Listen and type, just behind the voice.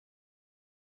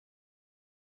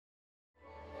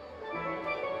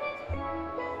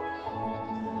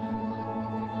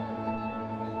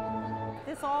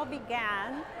all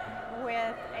began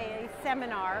with a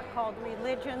seminar called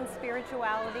Religion,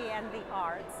 Spirituality, and the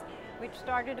Arts, which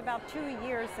started about 2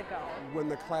 years ago. When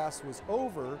the class was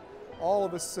over, all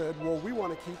of us said, well, we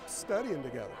want to keep studying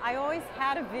together. I always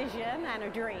had a vision and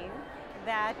a dream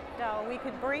that we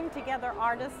could bring together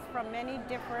artists from many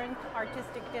different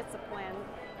artistic disciplines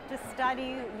to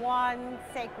study one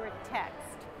sacred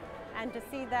text and to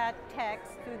see that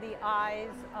text through the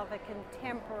eyes of a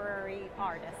contemporary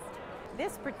artist.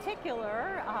 This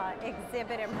particular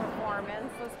exhibit and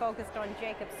performance was focused on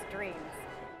Jacob's dreams.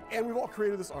 And we've all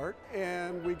created this art,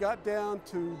 and we got down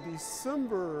to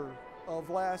December of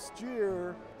last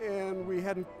year, and we'd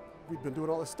been doing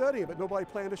all this studying, but nobody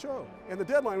planned a show. And the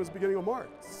deadline was the beginning of March.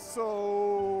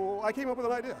 So I came up with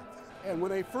an idea. And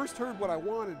when they first heard what I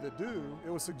wanted to do, it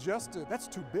was suggested, that's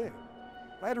too big.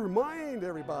 I had to remind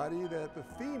everybody that the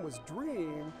theme was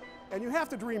dream, and you have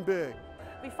to dream big.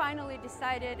 We finally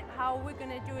decided how we're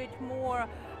going to do it more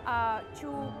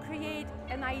to create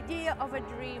an idea of a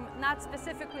dream, not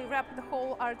specifically wrap the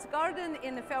whole arts garden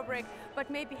in the fabric,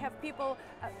 but maybe have people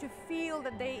to feel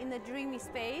that they're in a dreamy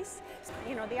space.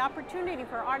 You know, the opportunity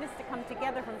for artists to come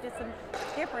together from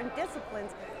different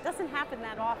disciplines doesn't happen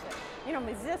that often. You know,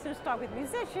 musicians talk with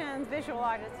musicians, visual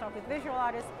artists talk with visual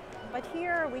artists, but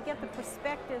here we get the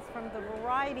perspectives from the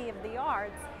variety of the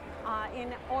arts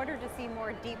in order to see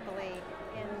more deeply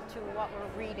into what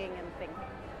we're reading and thinking.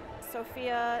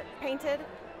 Sophia painted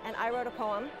and I wrote a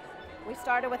poem. We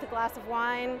started with a glass of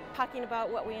wine, talking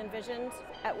about what we envisioned.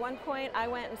 At one point I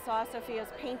went and saw Sophia's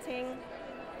painting,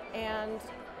 and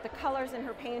the colors in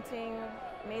her painting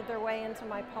made their way into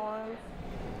my poem.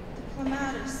 The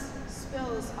clematis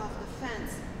spills off the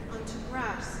fence onto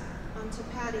grass, onto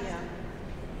patio,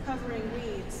 covering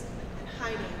weeds and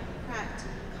hiding cracked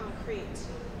concrete.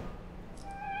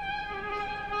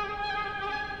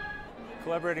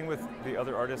 Collaborating with the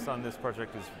other artists on this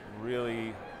project is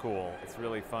really cool. It's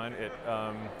really fun.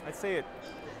 I'd say it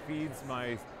feeds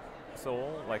my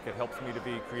soul, like it helps me to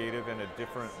be creative in a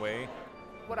different way.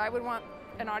 What I would want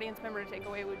an audience member to take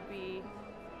away would be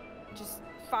just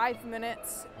 5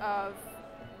 minutes of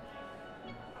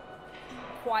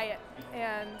quiet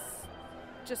and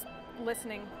just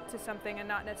listening to something and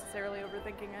not necessarily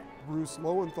overthinking it. Bruce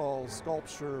Lowenthal's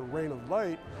sculpture, Rain of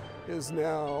Light, is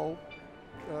now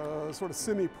sort of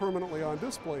semi-permanently on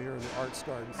display here in the Arts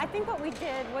Garden. I think what we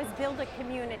did was build a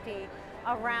community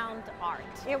around art.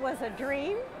 It was a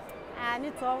dream, and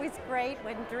it's always great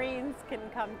when dreams can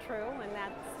come true, and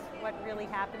that's what really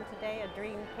happened today. A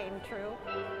dream came true.